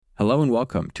Hello and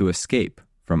welcome to Escape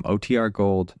from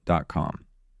OTRGold.com.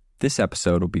 This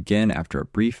episode will begin after a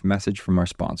brief message from our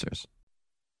sponsors.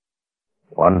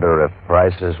 Wonder if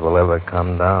prices will ever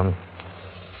come down?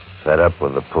 Fed up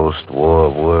with the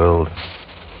post-war world?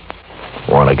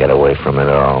 Want to get away from it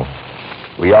all?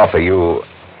 We offer you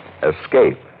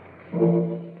Escape.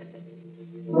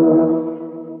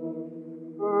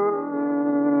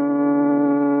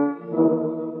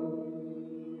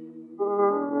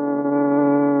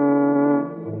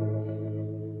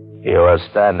 You are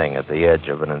standing at the edge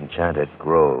of an enchanted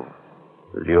grove,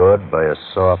 lured by a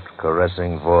soft,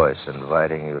 caressing voice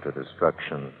inviting you to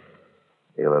destruction.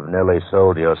 You have nearly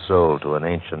sold your soul to an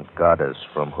ancient goddess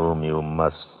from whom you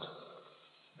must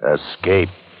escape.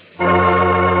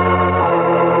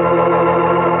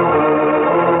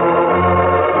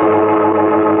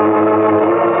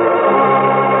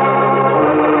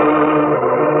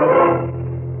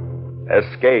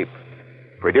 Escape,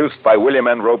 produced by William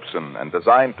N. Robeson and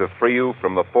designed to free you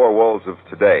from the four walls of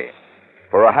today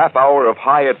for a half hour of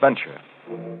high adventure.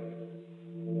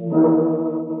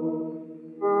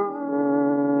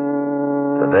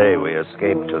 Today we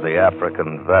escape to the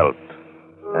African veldt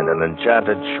and an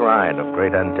enchanted shrine of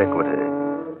great antiquity,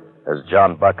 as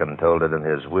John Buchan told it in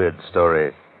his weird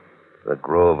story, The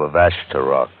Grove of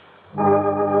Ashtaroth.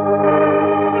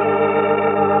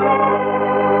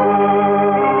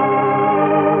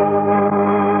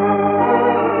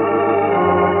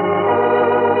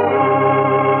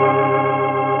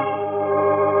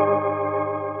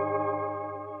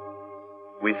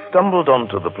 We stumbled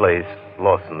onto the place,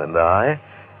 Lawson and I,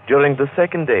 during the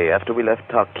second day after we left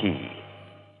Tarqui.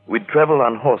 We'd travel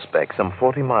on horseback some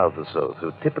 40 miles or so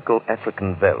through typical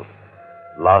African veldt,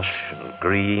 lush and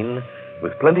green,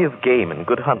 with plenty of game and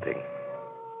good hunting.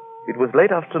 It was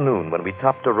late afternoon when we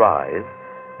topped a rise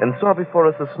and saw before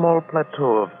us a small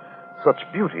plateau of such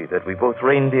beauty that we both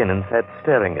reined in and sat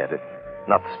staring at it,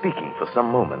 not speaking for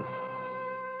some moments.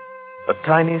 A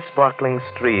tiny, sparkling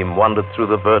stream wandered through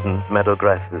the verdant meadow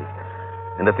grasses,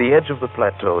 and at the edge of the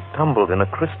plateau tumbled in a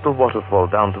crystal waterfall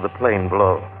down to the plain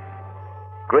below.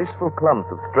 Graceful clumps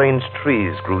of strange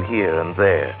trees grew here and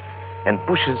there, and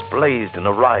bushes blazed in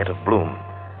a riot of bloom.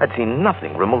 I'd seen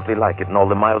nothing remotely like it in all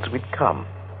the miles we'd come.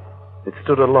 It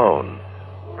stood alone,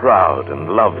 proud and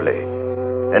lovely,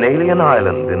 an alien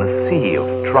island in a sea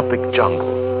of tropic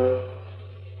jungle.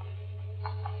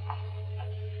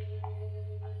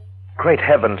 Great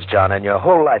heavens, John, in your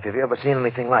whole life, have you ever seen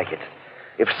anything like it?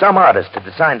 If some artist had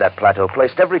designed that plateau,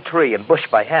 placed every tree and bush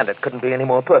by hand, it couldn't be any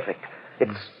more perfect.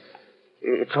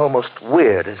 It's almost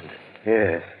weird, isn't it?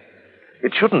 Yes.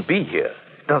 It shouldn't be here.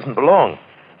 It doesn't belong.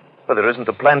 But there isn't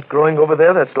a plant growing over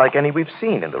there that's like any we've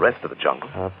seen in the rest of the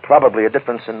jungle. Probably a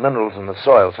difference in minerals in the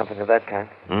soil, something of that kind.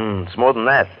 It's more than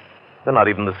that. They're not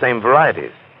even the same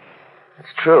varieties. It's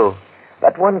true.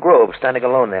 That one grove standing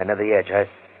alone there near the edge,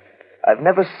 I've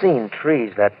never seen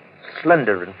trees that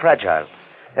slender and fragile.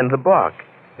 And the bark,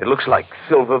 it looks like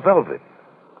silver velvet.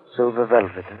 Silver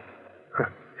velvet, huh?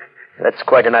 That's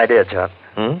quite an idea, John.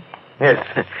 Yes,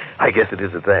 I guess it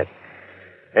is at that.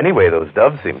 Anyway, those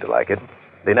doves seem to like it.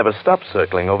 They never stop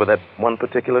circling over that one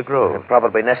particular grove. They're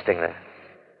probably nesting there.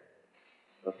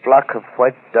 A flock of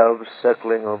white doves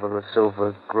circling over a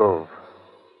silver grove.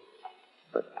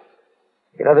 But,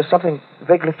 there's something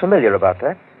vaguely familiar about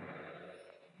that.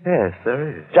 Yes,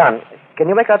 there is. John, can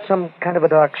you make out some kind of a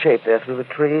dark shape there through the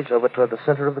trees over toward the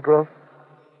center of the grove?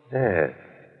 Yes.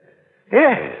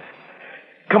 Yes.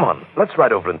 Come on, let's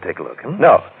ride over and take a look, huh?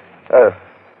 No.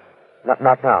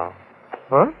 Not now.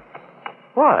 Huh?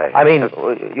 Why? I mean,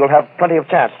 you'll have plenty of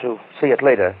chance to see it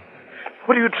later.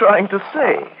 What are you trying to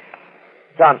say?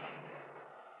 John,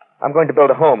 I'm going to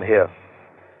build a home here.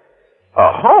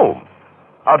 A home?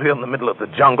 Out here in the middle of the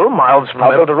jungle, miles from...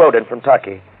 I'll build a road in from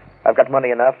Tarqui. I've got money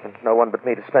enough and no one but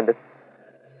me to spend it.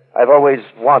 I've always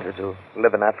wanted to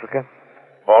live in Africa.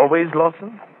 Always,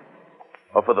 Lawson?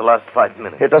 Or for the last 5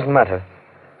 minutes? It doesn't matter.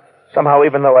 Somehow,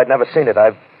 even though I'd never seen it,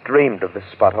 I've dreamed of this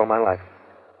spot all my life.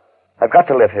 I've got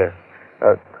to live here.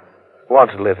 Want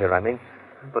to live here, I mean.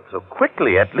 But so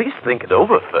quickly, at least think it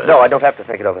over first. No, I don't have to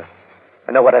think it over.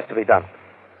 I know what has to be done.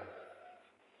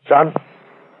 John,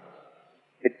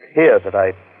 it's here that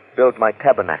I build my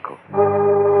tabernacle.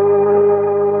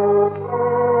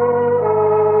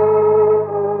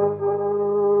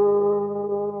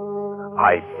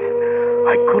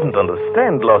 I couldn't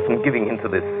understand Lawson giving in to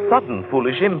this sudden,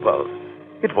 foolish impulse.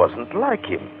 It wasn't like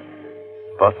him.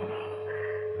 But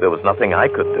there was nothing I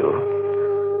could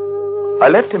do. I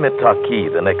left him at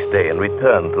Tarqui the next day and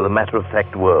returned to the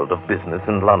matter-of-fact world of business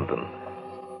in London.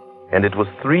 And it was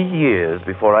 3 years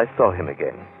before I saw him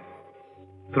again.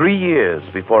 3 years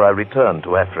before I returned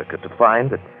to Africa to find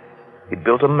that he'd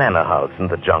built a manor house in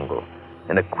the jungle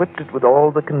and equipped it with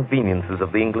all the conveniences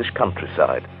of the English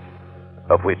countryside,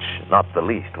 of which not the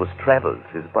least was Travers,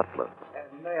 his butler.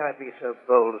 May I be so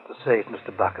bold as to say it,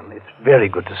 Mr. Buchan? It's very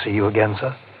good to see you again,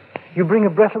 sir. You bring a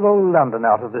breath of old London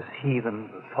out of this heathen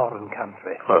foreign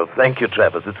country. Well, thank you,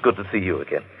 Travers. It's good to see you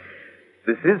again.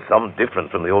 This is some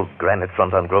different from the old granite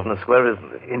front on Grosvenor Square,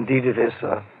 isn't it? Indeed it is,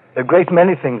 sir. A great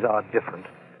many things are different.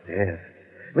 Yes.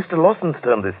 Mr. Lawson's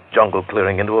turned this jungle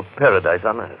clearing into a paradise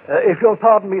on earth. If you'll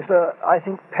pardon me, sir, I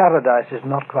think paradise is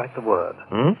not quite the word.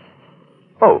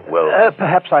 Oh, well...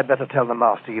 perhaps I'd better tell the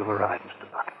master you've arrived, Mr.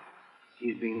 Buchan.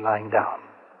 He's been lying down.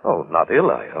 Oh, not ill,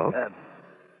 I hope.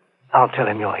 I'll tell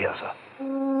him you're here, sir.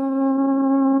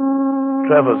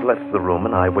 Travers left the room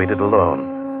and I waited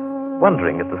alone,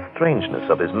 wondering at the strangeness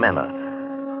of his manner.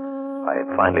 I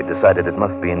had finally decided it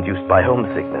must be induced by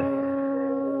homesickness.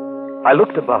 I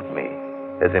looked about me,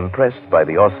 as impressed by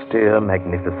the austere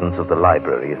magnificence of the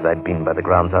library as I'd been by the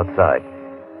grounds outside.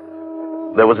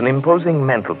 There was an imposing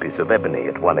mantelpiece of ebony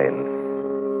at one end,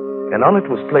 and on it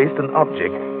was placed an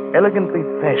object elegantly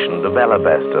fashioned of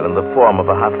alabaster in the form of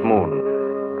a half-moon.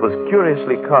 It was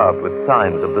curiously carved with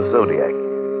signs of the zodiac.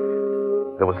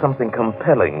 There was something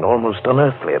compelling, almost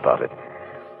unearthly about it.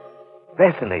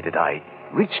 Fascinated, I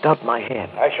reached out my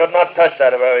hand. I should not touch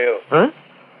that if I were you. Huh?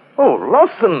 Oh,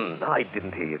 Lawson! I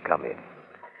didn't hear you come in.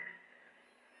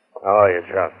 How are you,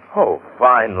 John? Oh,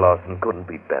 fine, Lawson. Couldn't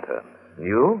be better.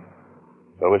 You?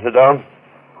 Shall we sit down?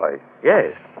 Why,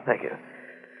 yes. Thank you.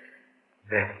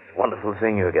 It's wonderful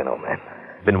seeing you again, old man.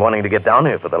 Been wanting to get down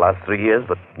here for the last 3 years,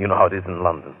 but you know how it is in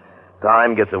London.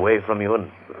 Time gets away from you,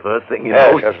 and the first thing you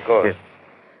know... Yes, of course.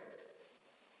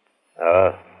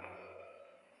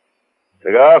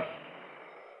 Cigar?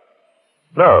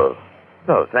 No,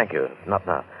 thank you. Not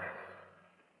now.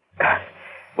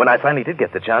 When I finally did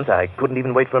get the chance, I couldn't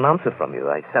even wait for an answer from you.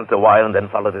 I sent a wire and then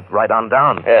followed it right on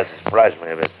down. Yes, it surprised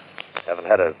me a bit. Haven't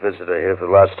had a visitor here for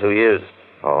the last 2 years.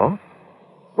 Oh?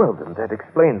 Well, then that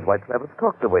explains why Travers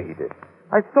talked the way he did.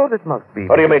 I thought it must be...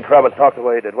 What do you mean Travers talked the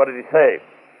way he did? What did he say?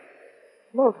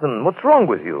 Lawson, what's wrong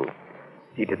with you?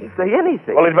 He didn't say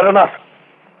anything. Well, he'd better not.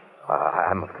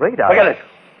 I'm afraid Forget it.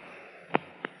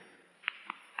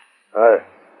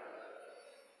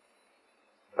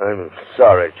 I'm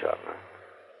sorry, John.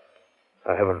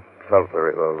 I haven't felt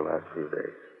very well the last few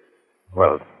days.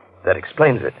 Well, that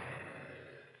explains it.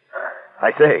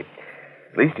 I say,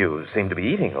 at least you seem to be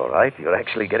eating all right. You're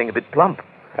actually getting a bit plump.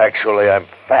 Actually, I'm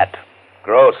fat.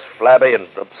 Gross, flabby, and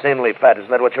obscenely fat.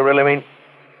 Isn't that what you really mean?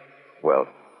 Well,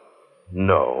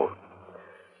 no.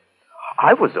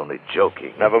 I was only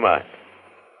joking. Never mind.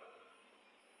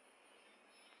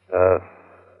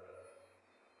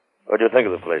 What do you think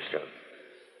of the place, John?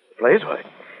 The place? Why,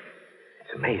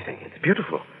 it's amazing. It's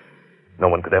beautiful. No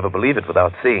one could ever believe it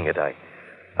without seeing it. I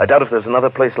doubt if there's another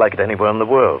place like it anywhere in the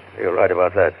world. You're right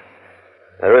about that.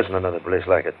 There isn't another place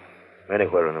like it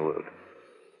anywhere in the world.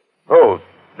 Oh,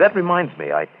 that reminds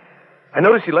me. I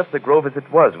noticed you left the grove as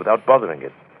it was without bothering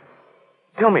it.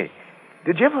 Tell me,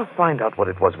 did you ever find out what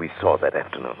it was we saw that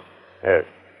afternoon? Yes.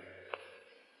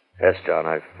 Yes, John,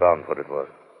 I found what it was.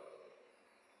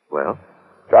 Well?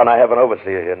 John, I have an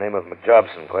overseer here, name of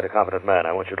McJobson, quite a competent man.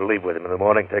 I want you to leave with him in the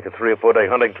morning, take a 3 or 4 day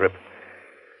hunting trip.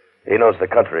 He knows the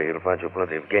country. He'll find you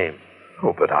plenty of game.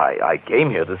 Oh, but I came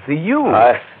here to see you.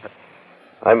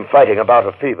 I'm fighting a bout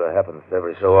of fever. Happens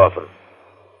every so often.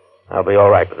 I'll be all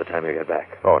right by the time you get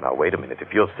back. Oh, now, wait a minute.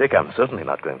 If you're sick, I'm certainly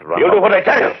not going to run. You'll do what I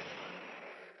tell you.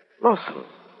 Lawson.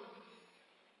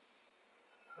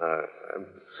 I'm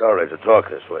sorry to talk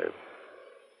this way,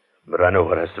 but I know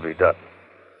what has to be done.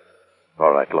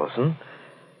 All right, Lawson.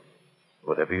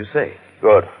 Whatever you say.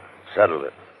 Good. Settle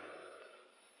it.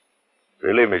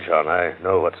 Believe me, John, I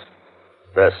know what's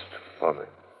best for me.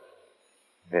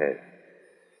 Yes.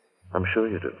 I'm sure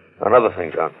you do. Another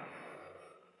thing, John.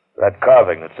 That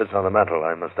carving that sits on the mantel,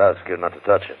 I must ask you not to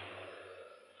touch it.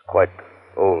 It's quite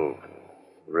old,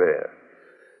 rare.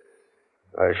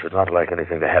 I should not like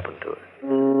anything to happen to it.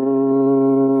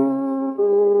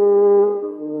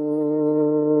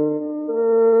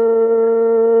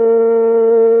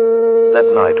 That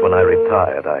night when I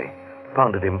retired, I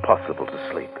found it impossible to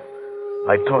sleep.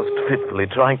 I tossed fitfully,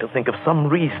 trying to think of some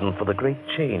reason for the great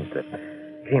change that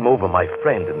came over my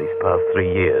friend in these past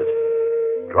 3 years.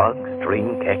 Drugs,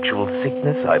 drink, actual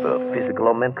sickness, either physical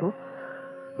or mental?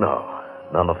 No,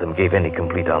 none of them gave any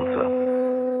complete answer.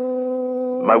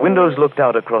 My windows looked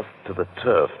out across to the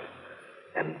turf,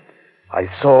 and I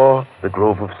saw the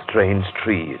grove of strange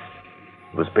trees.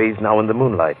 It was bathed now in the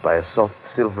moonlight by a soft,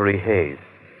 silvery haze.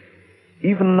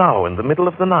 Even now, in the middle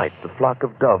of the night, the flock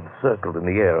of doves circled in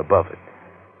the air above it,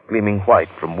 gleaming white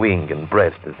from wing and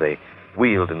breast as they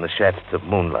wheeled in the shafts of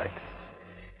moonlight.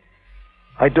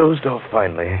 I dozed off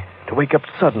finally, to wake up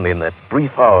suddenly in that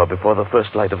brief hour before the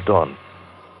first light of dawn.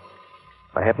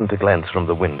 I happened to glance from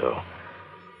the window,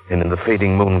 and in the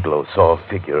fading moonglow saw a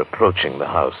figure approaching the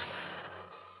house.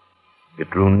 It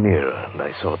drew nearer, and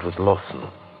I saw it was Lawson,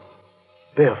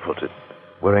 barefooted,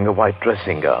 wearing a white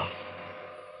dressing gown.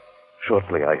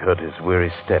 Shortly, I heard his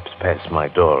weary steps pass my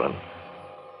door, and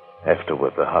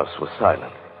afterward the house was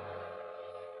silent.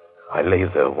 I lay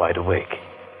there wide awake.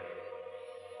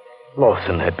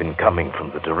 Lawson had been coming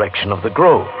from the direction of the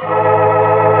grove.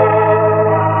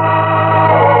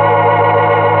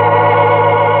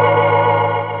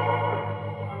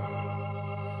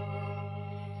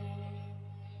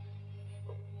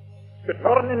 Good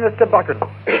morning, Mr. Buchan.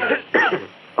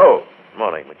 Oh,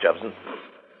 morning, McJobson.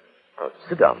 Oh,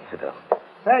 sit down.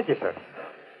 Thank you, sir.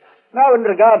 Now, in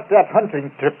regard to that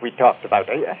hunting trip we talked about,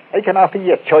 I can offer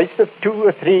you a choice of 2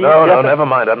 or 3... No, never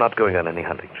mind. I'm not going on any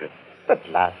hunting trip. But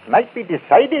last night we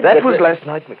decided That was last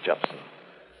night, McJobson.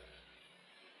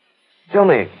 Tell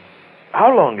me,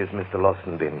 how long has Mr.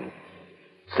 Lawson been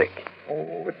sick?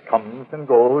 Oh, it comes and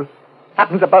goes.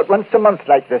 Happens about once a month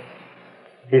like this.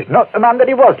 He's not the man that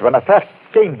he was when I first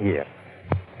came here.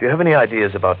 Do you have any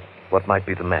ideas about what might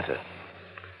be the matter?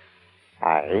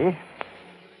 Aye.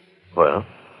 Well,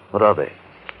 what are they?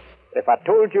 If I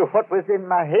told you what was in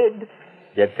my head,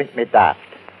 you'd think me daft.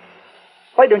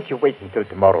 Why don't you wait until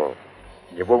tomorrow?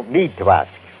 You won't need to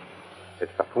ask.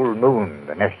 It's the full moon,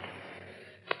 the next.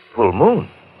 Full moon?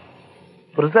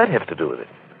 What does that have to do with it?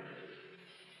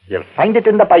 You'll find it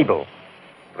in the Bible.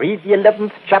 Read the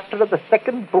 11th chapter of the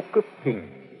 2nd book of Kings.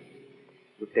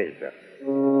 Good day, sir.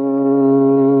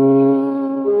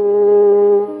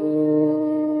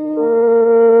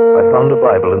 I found a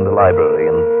Bible in the library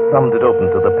and thumbed it open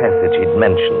to the passage he'd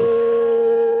mentioned.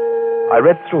 I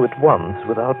read through it once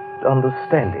without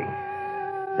understanding.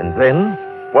 And then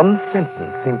one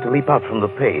sentence seemed to leap out from the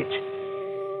page.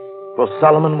 For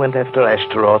Solomon went after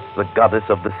Ashtaroth, the goddess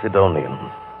of the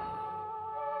Sidonians.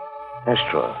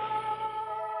 Ashtaroth.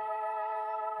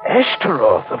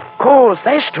 Ashtaroth, of course,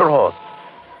 Ashtaroth.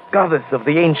 Goddess of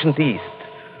the ancient East,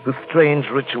 whose strange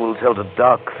rituals held a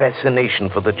dark fascination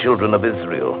for the children of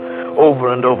Israel,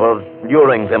 over and over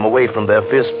luring them away from their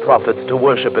fierce prophets to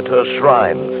worship at her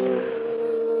shrines.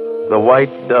 The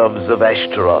white doves of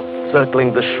Ashtaroth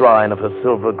circling the shrine of her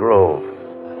silver grove.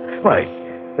 Why,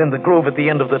 then the grove at the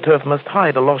end of the turf must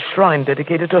hide a lost shrine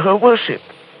dedicated to her worship.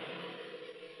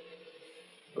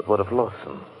 But what of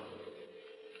Lawson?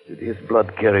 Did his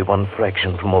blood carry one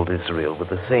fraction from old Israel with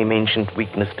the same ancient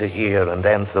weakness to hear and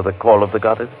answer the call of the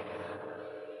goddess?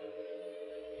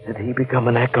 Did he become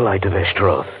an acolyte of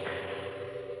Ashtaroth?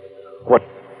 What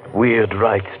weird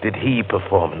rites did he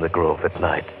perform in the grove at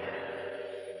night?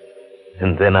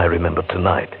 And then I remembered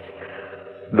tonight.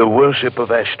 The worship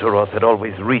of Ashtaroth had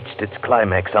always reached its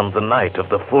climax on the night of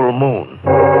the full moon.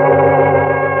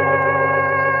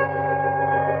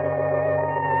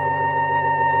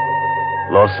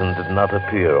 Lawson did not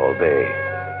appear all day.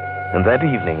 And that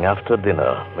evening, after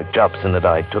dinner, McJobson and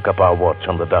I took up our watch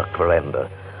on the dark veranda,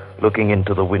 looking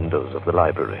into the windows of the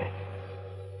library.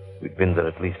 We'd been there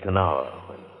at least an hour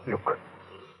when... Look.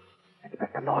 It's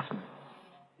Mr. Lawson.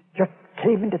 Just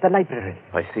came into the library.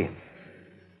 I see him.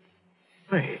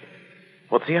 Wait,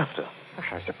 what's he after?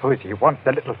 I suppose he wants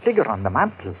the little figure on the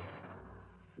mantel.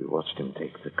 We watched him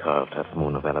take the carved half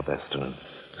moon of alabaster and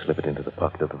slip it into the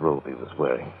pocket of the robe he was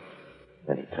wearing.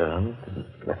 Then he turned and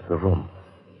left the room.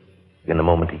 In a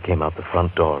moment, he came out the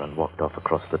front door and walked off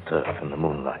across the turf in the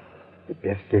moonlight. We'd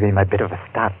best give him a bit of a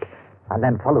start and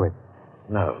then follow him.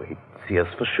 No, he'd see us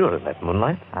for sure in that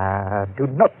moonlight. I do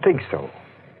not think so.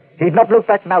 He'd not look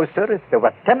back now, sir, if there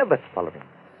were 10 of us following.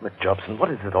 McJobson, what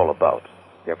is it all about?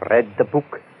 You've read the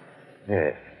book?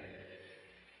 Yes.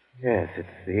 Yes, it's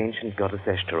the ancient goddess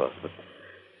Ashtaroth, but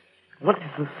what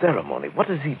is the ceremony? What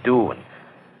does he do, and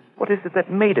what is it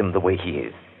that made him the way he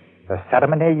is? The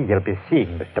ceremony you'll be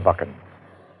seeing, Mr. Buchan.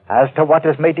 As to what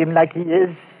has made him like he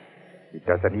is, he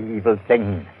does an evil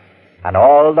thing, and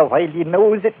all the while he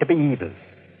knows it to be evil.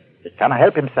 He cannot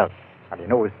help himself, and he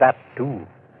knows that, too.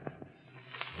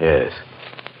 Yes.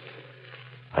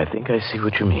 I think I see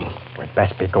what you mean. We'd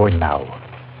best be going now.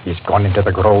 He's gone into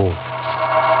the grove.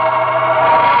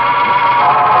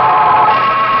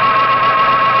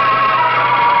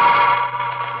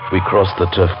 We crossed the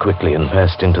turf quickly and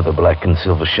passed into the black and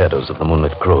silver shadows of the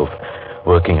moonlit grove,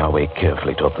 working our way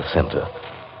carefully toward the center.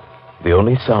 The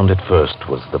only sound at first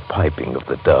was the piping of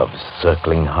the doves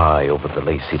circling high over the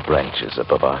lacy branches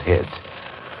above our heads.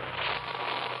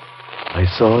 I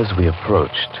saw as we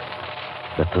approached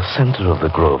that the center of the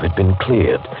grove had been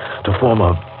cleared to form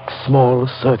a small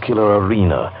circular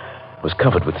arena. It was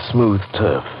covered with smooth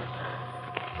turf.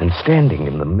 And standing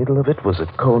in the middle of it was a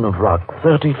cone of rock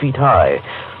 30 feet high,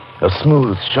 a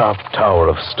smooth, sharp tower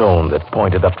of stone that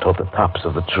pointed up toward the tops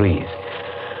of the trees.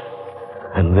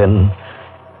 And then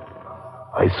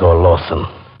I saw Lawson.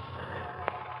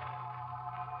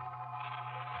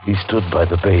 He stood by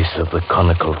the base of the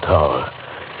conical tower,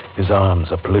 his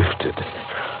arms uplifted,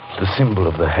 the symbol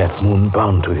of the half-moon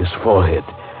bound to his forehead,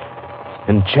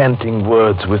 and chanting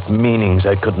words with meanings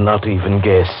I could not even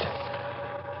guess.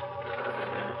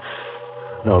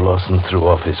 Now Lawson threw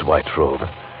off his white robe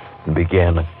and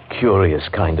began a curious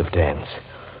kind of dance,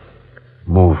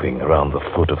 moving around the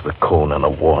foot of the cone on a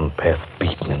worn path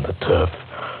beaten in the turf,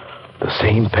 the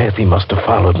same path he must have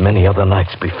followed many other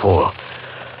nights before.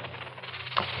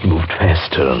 He moved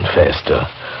faster and faster,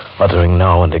 uttering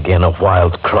now and again a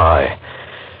wild cry.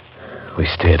 We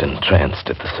stared entranced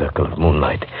at the circle of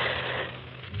moonlight.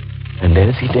 And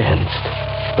as he danced,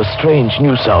 a strange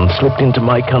new sound slipped into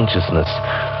my consciousness,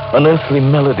 an earthly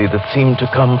melody that seemed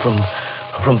to come from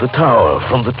the tower,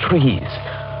 from the trees,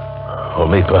 or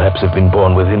may perhaps have been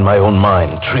born within my own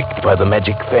mind, tricked by the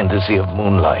magic fantasy of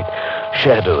moonlight,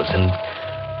 shadows, and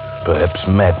perhaps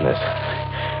madness.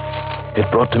 It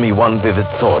brought to me one vivid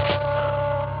thought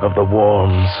of the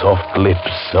warm, soft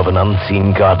lips of an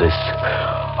unseen goddess,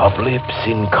 of lips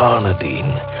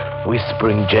incarnadine,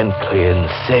 whispering gently and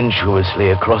sensuously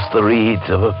across the reeds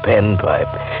of a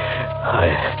panpipe.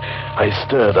 I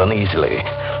stirred uneasily,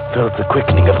 felt the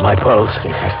quickening of my pulse.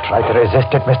 You must try to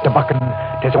resist it, Mr. Buchan.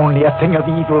 It is only a thing of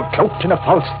evil cloaked in a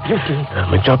false beauty.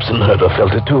 McJobson heard or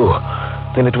felt it too.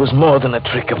 Then it was more than a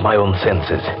trick of my own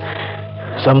senses.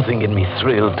 Something in me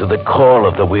thrilled to the call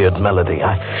of the weird melody.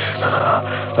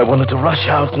 I wanted to rush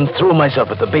out and throw myself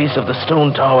at the base of the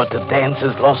stone tower to dance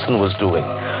as Lawson was doing,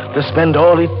 to spend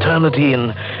all eternity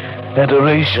in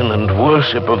adoration and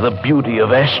worship of the beauty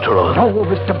of Ashtaroth. No,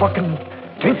 Mr. Buchan.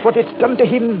 Think what it's done to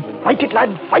him. Fight it,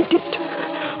 lad, fight it.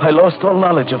 I lost all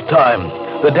knowledge of time.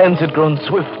 The dance had grown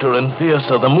swifter and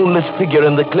fiercer. The moonlit figure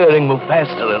in the clearing moved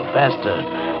faster and faster,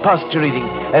 postulating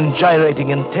and gyrating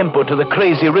in tempo to the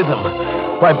crazy rhythm.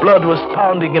 My blood was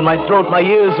pounding in my throat, my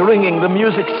ears ringing. The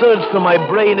music surged through my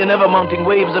brain in ever-mounting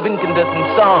waves of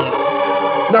incandescent sound.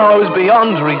 Now I was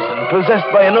beyond reason, possessed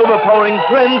by an overpowering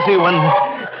frenzy when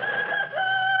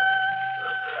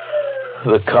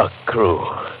the cock crew.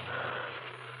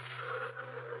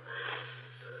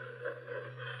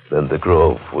 Then the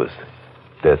grove was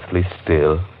deathly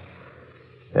still,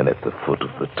 and at the foot of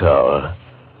the tower,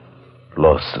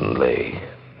 Lawson lay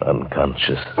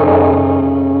unconscious.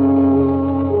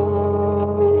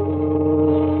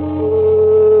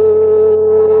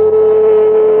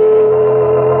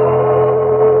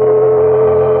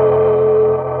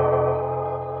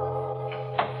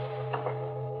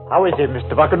 How is he,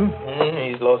 Mr. Buchan?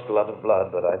 He's lost a lot of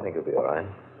blood, but I think he'll be all right.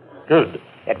 Good.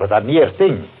 It was a near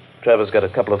thing. Trevor's got a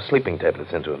couple of sleeping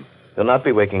tablets into him. He'll not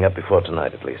be waking up before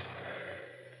tonight, at least.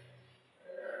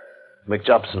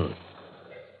 McJobson,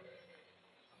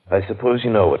 I suppose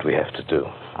you know what we have to do.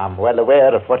 I'm well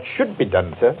aware of what should be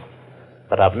done, sir,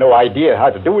 but I've no idea how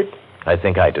to do it. I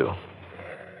think I do.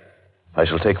 I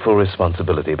shall take full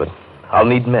responsibility, but I'll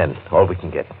need men, all we can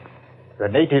get. The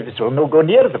natives will no go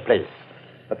near the place,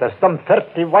 but there's some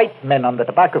 30 white men on the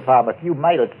tobacco farm a few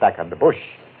miles back on the bush.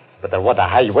 But they want a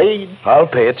high wage. I'll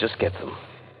pay it, just get them.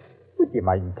 Would you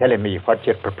mind telling me what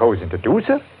you're proposing to do,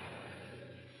 sir?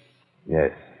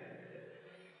 Yes.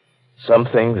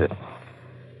 Something that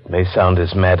may sound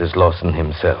as mad as Lawson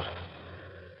himself.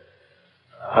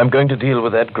 I'm going to deal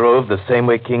with that grove the same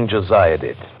way King Josiah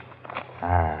did.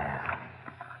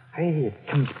 Hey, it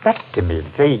comes back to me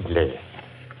vaguely.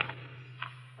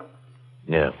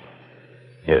 Yeah.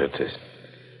 Here it is.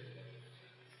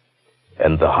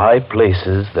 And the high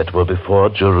places that were before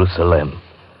Jerusalem,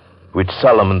 which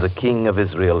Solomon, the king of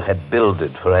Israel, had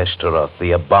builded for Ashtaroth,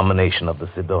 the abomination of the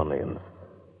Sidonians,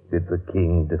 did the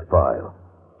king defile.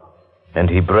 And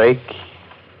he brake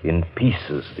in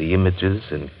pieces the images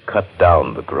and cut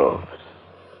down the groves.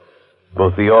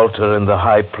 Both the altar and the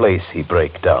high place he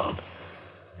brake down,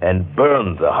 and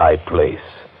burned the high place,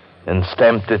 and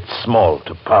stamped it small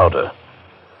to powder,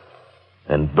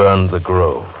 and burned the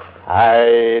grove.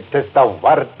 Aye, it is the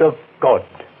word of God.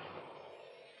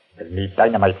 We'll need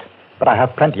dynamite, but I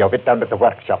have plenty of it down at the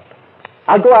workshop.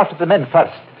 I'll go after the men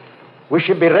first. We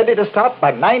should be ready to start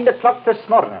by 9 o'clock this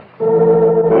morning.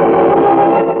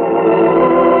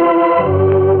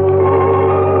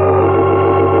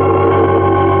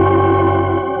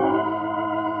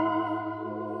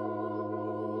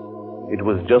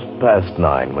 just past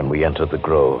 9 when we entered the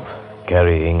grove,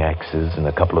 carrying axes and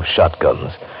a couple of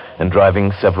shotguns, and driving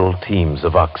several teams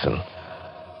of oxen.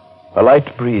 A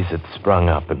light breeze had sprung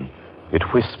up, and it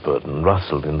whispered and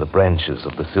rustled in the branches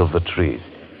of the silver trees.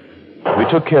 We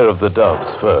took care of the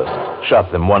doves first,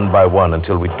 shot them one by one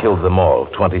until we'd killed them all,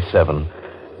 27,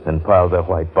 and piled their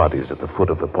white bodies at the foot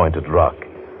of the pointed rock.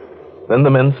 Then the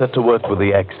men set to work with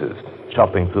the axes,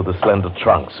 chopping through the slender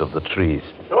trunks of the trees.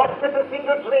 Don't miss a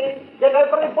single tree. Get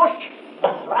every bush.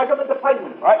 Drag them into pine.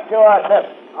 Right, you are, Nip.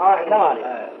 All right, come on.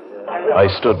 I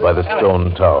stood by the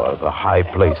stone tower, the high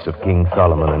place of King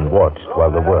Solomon, and watched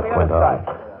while the work went on.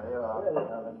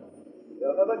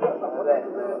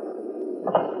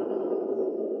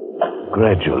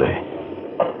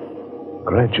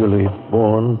 Gradually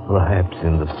born perhaps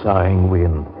in the sighing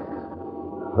wind,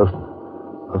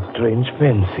 a strange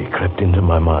fancy crept into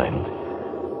my mind.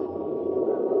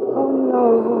 Oh, no.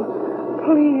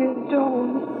 Please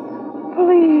don't.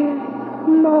 Please,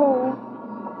 no.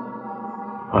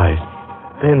 I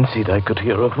fancied I could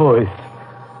hear a voice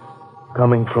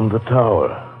coming from the tower,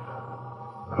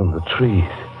 from the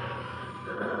trees.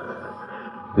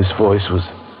 This voice was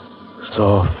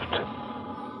soft,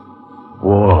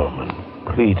 warm, and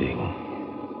pleading.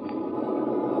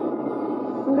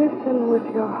 Listen with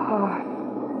your heart.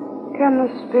 Can the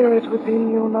spirit within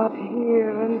you not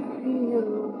hear and feel?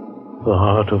 The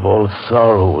heart of all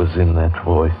sorrow was in that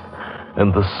voice,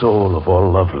 and the soul of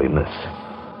all loveliness.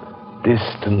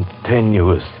 Distant,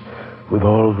 tenuous, with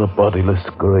all the bodiless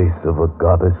grace of a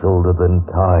goddess older than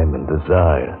time and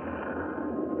desire.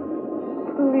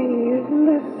 Please,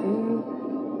 listen.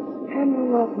 Can you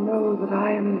not know that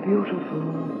I am beautiful,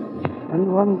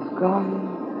 and once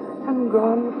gone, am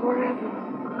gone forever?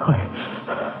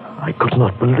 I could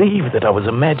not believe that I was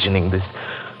imagining this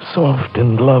soft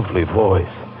and lovely voice.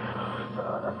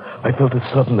 I felt a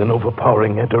sudden and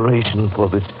overpowering adoration for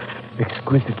this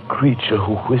exquisite creature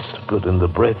who whispered in the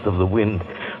breath of the wind.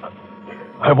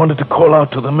 I wanted to call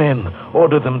out to the men,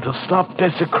 order them to stop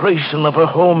desecration of her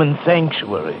home and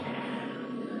sanctuary.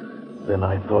 Then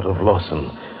I thought of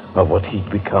Lawson, of what he'd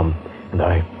become, and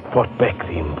I fought back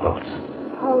the impulse.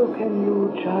 How can you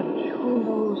judge who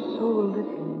knows so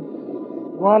little?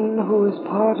 One who is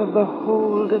part of the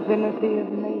whole divinity of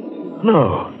nature.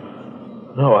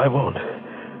 No, I won't.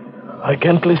 I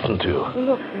can't listen to you.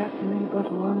 Look at me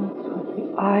but once with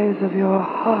the eyes of your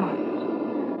heart,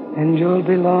 and you'll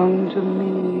belong to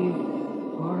me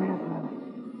forever.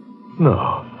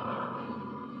 No.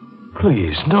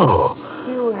 Please, no.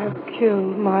 You have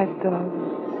killed my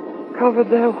doves, covered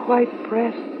their white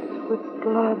breasts with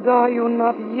blood. Are you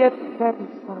not yet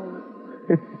satisfied?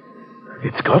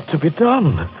 It's got to be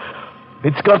done.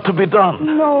 It's got to be done.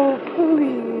 No,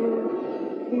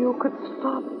 please. You could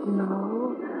stop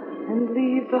now and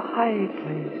leave the high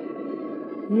place.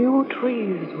 New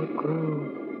trees would grow,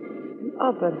 and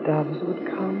other doves would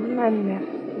come and nest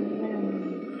in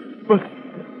them. But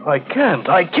I can't.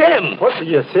 What are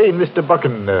you saying, Mr.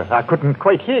 Buchan? I couldn't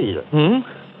quite hear you.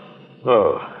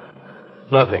 Oh,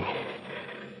 nothing.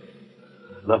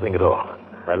 Nothing at all.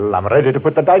 Well, I'm ready to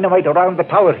put the dynamite around the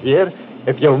tower here,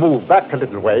 if you'll move back a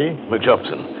little way.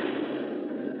 McJobson,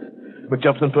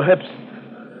 perhaps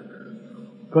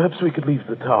we could leave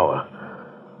the tower.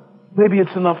 Maybe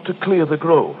it's enough to clear the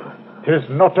grove. 'Tis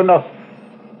not enough.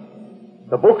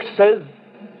 The book says,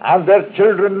 and their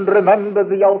children remember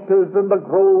the altars and the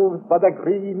groves by the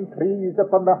green trees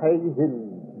upon the high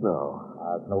hills. No.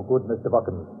 That's no good, Mr.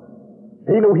 Buchan.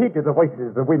 See no heed to the voices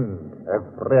of the wind.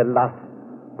 Every last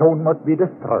stone must be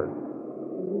destroyed.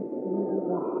 Listen to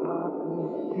the heart and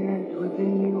spirit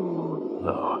within you.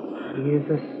 No. He is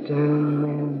a stern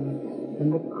man,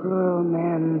 and a cruel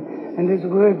man, and his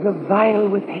words are vile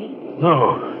with hate.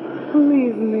 No.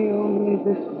 Leave me only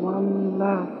this one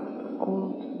last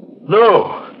altar. No.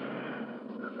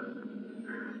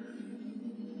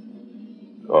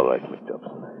 All right,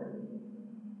 McJobson.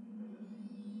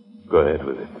 Go ahead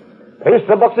with it. Place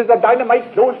the boxes of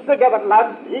dynamite close together,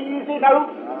 lads. Easy now.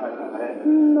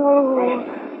 No.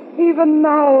 Even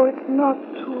now, it's not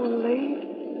too late.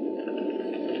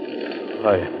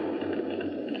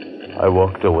 I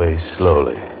walked away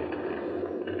slowly.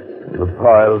 The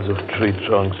piles of tree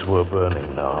trunks were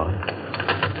burning now.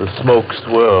 The smoke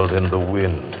swirled in the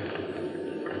wind.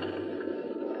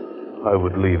 I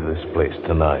would leave this place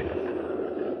tonight.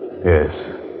 Yes,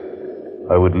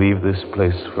 I would leave this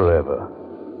place forever.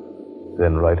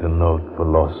 Then write a note for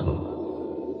Lawson,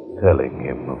 telling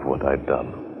him of what I'd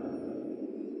done.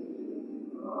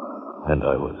 And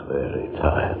I was very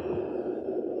tired.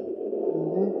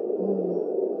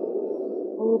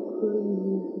 Oh,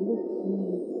 please, listen.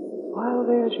 While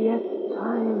there's yet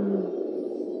time.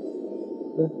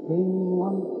 The thing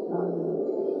once done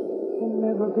can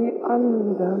never be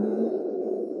undone.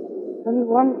 And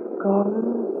once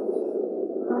gone,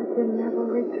 I can never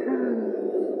return.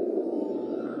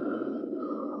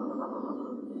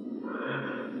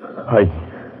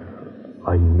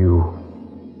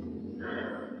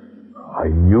 I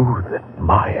knew that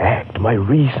my act, my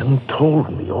reason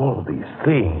told me all these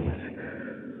things.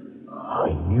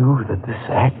 I knew that this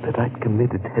act that I'd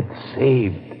committed had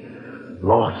saved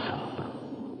Lawson.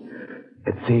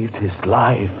 Had saved his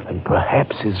life and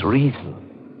perhaps his reason.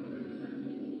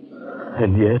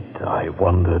 And yet I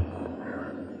wondered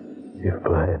if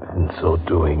perhaps in so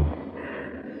doing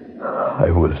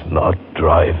I was not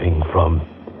driving from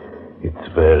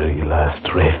its very last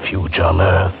refuge on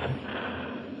earth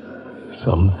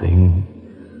something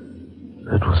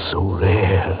that was so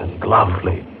rare and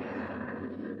lovely.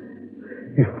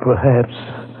 If perhaps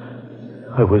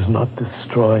I was not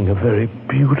destroying a very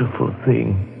beautiful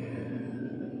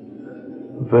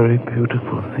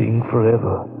thing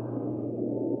forever.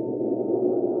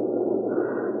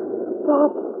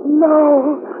 Stop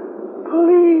now.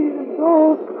 Please,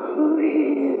 oh,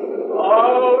 please.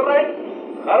 All right.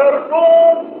 Let go.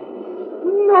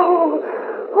 No.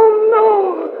 Oh, no.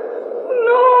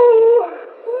 No.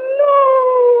 No.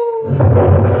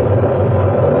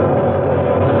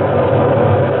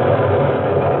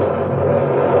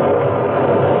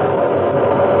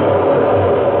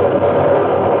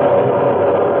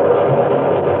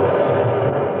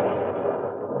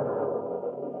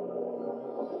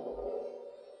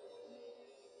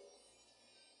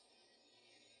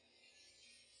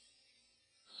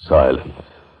 Silence.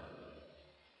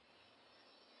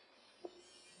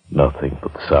 Nothing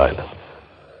but silence.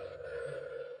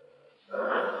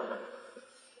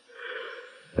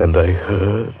 And I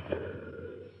heard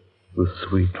the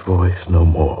sweet voice no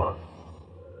more.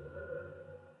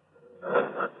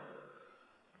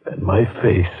 And my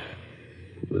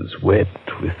face was wet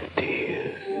with tears.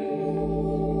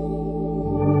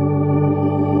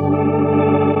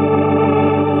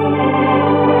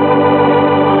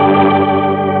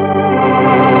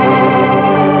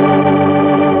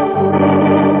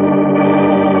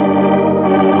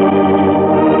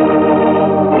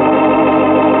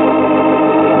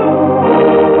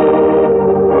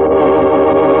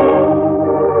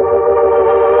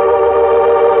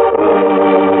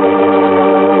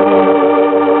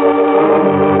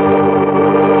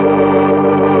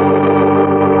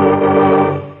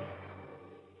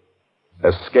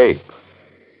 Escape.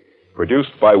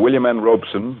 Produced by William N.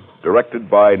 Robeson, directed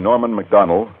by Norman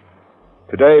MacDonald.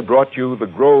 Today brought you The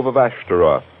Grove of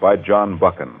Ashtaroth by John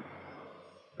Buchan.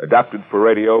 Adapted for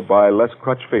radio by Les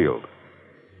Crutchfield.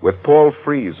 With Paul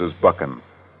Frees as Buchan,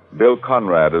 Bill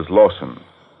Conrad as Lawson,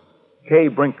 Kay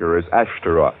Brinker as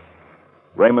Ashtaroth,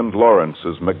 Raymond Lawrence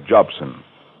as McJobson,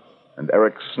 and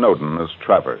Eric Snowden as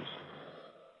Travers.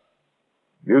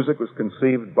 Music was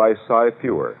conceived by Cy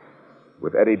Fewer,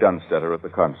 with Eddie Dunstetter at the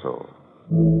console.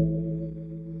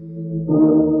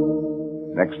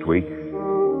 Next week.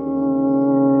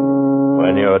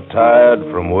 When you're tired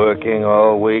from working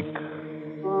all week,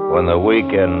 when the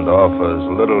weekend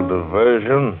offers little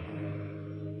diversion,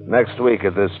 next week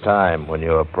at this time, when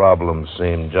your problems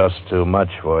seem just too much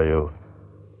for you,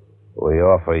 we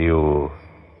offer you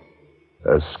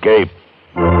Escape.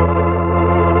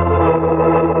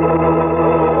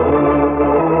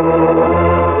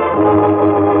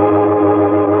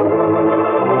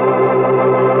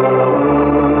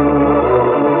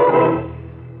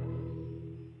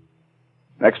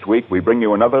 Next week, we bring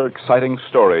you another exciting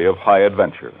story of high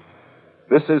adventure.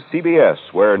 This is CBS,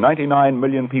 where 99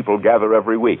 million people gather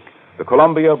every week, the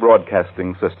Columbia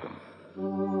Broadcasting System.